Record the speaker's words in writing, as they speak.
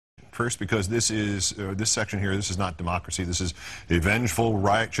First, because this section here, this is not democracy. This is a vengeful,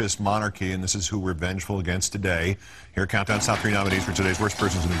 righteous monarchy, and this is who we're vengeful against today. Here, Countdown's top 3 nominees for today's worst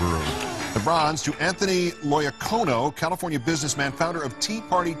persons in the room. The bronze to Anthony Loiacono, California businessman, founder of Tea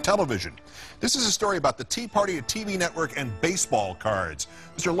Party Television. This is a story about the Tea Party, a TV network, and baseball cards.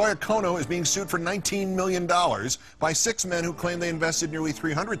 Mr. Loiacono is being sued for $19 million by 6 men who claim they invested nearly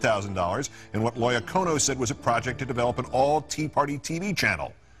 $300,000 in what Loiacono said was a project to develop an all-Tea Party TV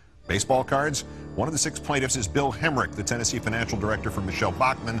channel. Baseball cards? One of the 6 plaintiffs is Bill Hemrick, the Tennessee financial director for Michelle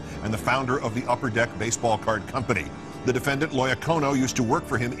Bachmann and the founder of the Upper Deck Baseball Card Company. The defendant, Loiacono, used to work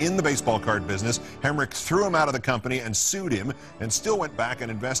for him in the baseball card business. Hemrick threw him out of the company and sued him, and still went back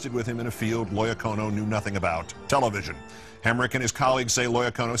and invested with him in a field Loiacono knew nothing about: television. Hemrick and his colleagues say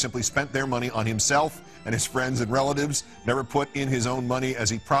Loiacono simply spent their money on himself and his friends and relatives, never put in his own money as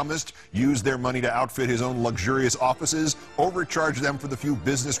he promised, used their money to outfit his own luxurious offices, overcharged them for the few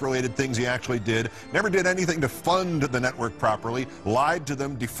business-related things he actually did, never did anything to fund the network properly, lied to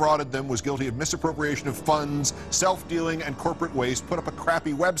them, defrauded them, was guilty of misappropriation of funds, self-dealing, and corporate waste, put up a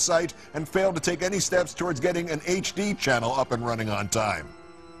crappy website, and failed to take any steps towards getting an HD channel up and running on time.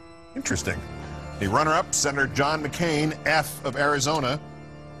 Interesting. The runner-up, Senator John McCain, F of Arizona.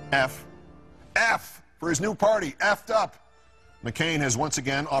 F for his new party, F'd up. McCain has once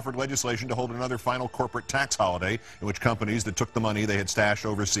again offered legislation to hold another final corporate tax holiday in which companies that took the money they had stashed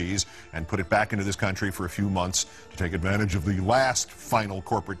overseas and put it back into this country for a few months to take advantage of the last final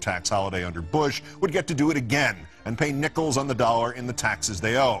corporate tax holiday under Bush would get to do it again and pay nickels on the dollar in the taxes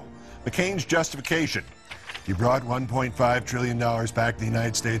they owe. McCain's justification: you brought $1.5 trillion back to the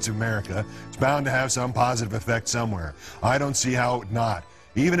United States of America. It's bound to have some positive effect somewhere. I don't see how it would not.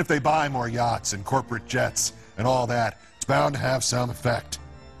 Even if they buy more yachts and corporate jets and all that, it's bound to have some effect.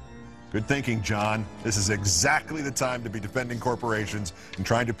 Good thinking, John. This is exactly the time to be defending corporations and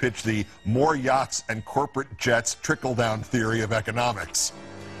trying to pitch the more yachts and corporate jets trickle-down theory of economics.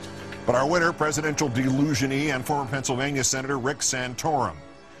 But our winner, presidential delusionee and former Pennsylvania Senator Rick Santorum.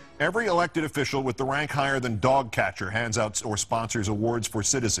 Every elected official with the rank higher than dog catcher hands out or sponsors awards for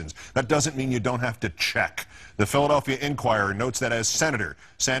citizens. That doesn't mean you don't have to check. The Philadelphia Inquirer notes that as senator,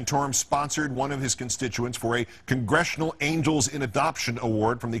 Santorum sponsored one of his constituents for a Congressional Angels in Adoption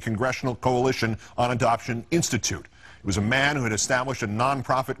Award from the Congressional Coalition on Adoption Institute. It was a man who had established a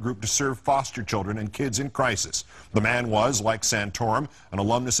nonprofit group to serve foster children and kids in crisis. The man was, like Santorum, an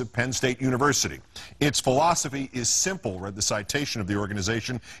alumnus of Penn State University. Its philosophy is simple, read the citation of the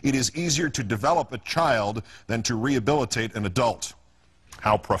organization. It is easier to develop a child than to rehabilitate an adult.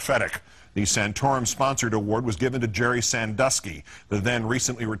 How prophetic. The Santorum-sponsored award was given to Jerry Sandusky, the then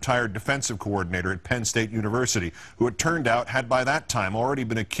recently retired defensive coordinator at Penn State University, who it turned out had by that time already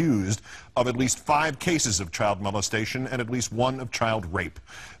been accused of at least 5 cases of child molestation and at least 1 of child rape.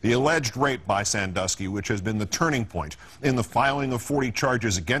 The alleged rape by Sandusky, which has been the turning point in the filing of 40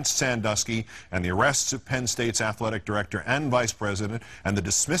 charges against Sandusky and the arrests of Penn State's athletic director and vice president and the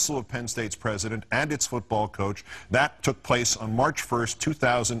dismissal of Penn State's president and its football coach, that took place on March 1st,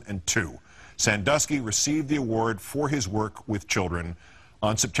 2002. Sandusky received the award for his work with children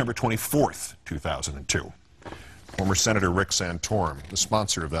on September 24th, 2002. Former Senator Rick Santorum, the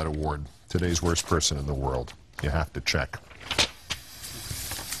sponsor of that award, today's worst person in the world. You have to check.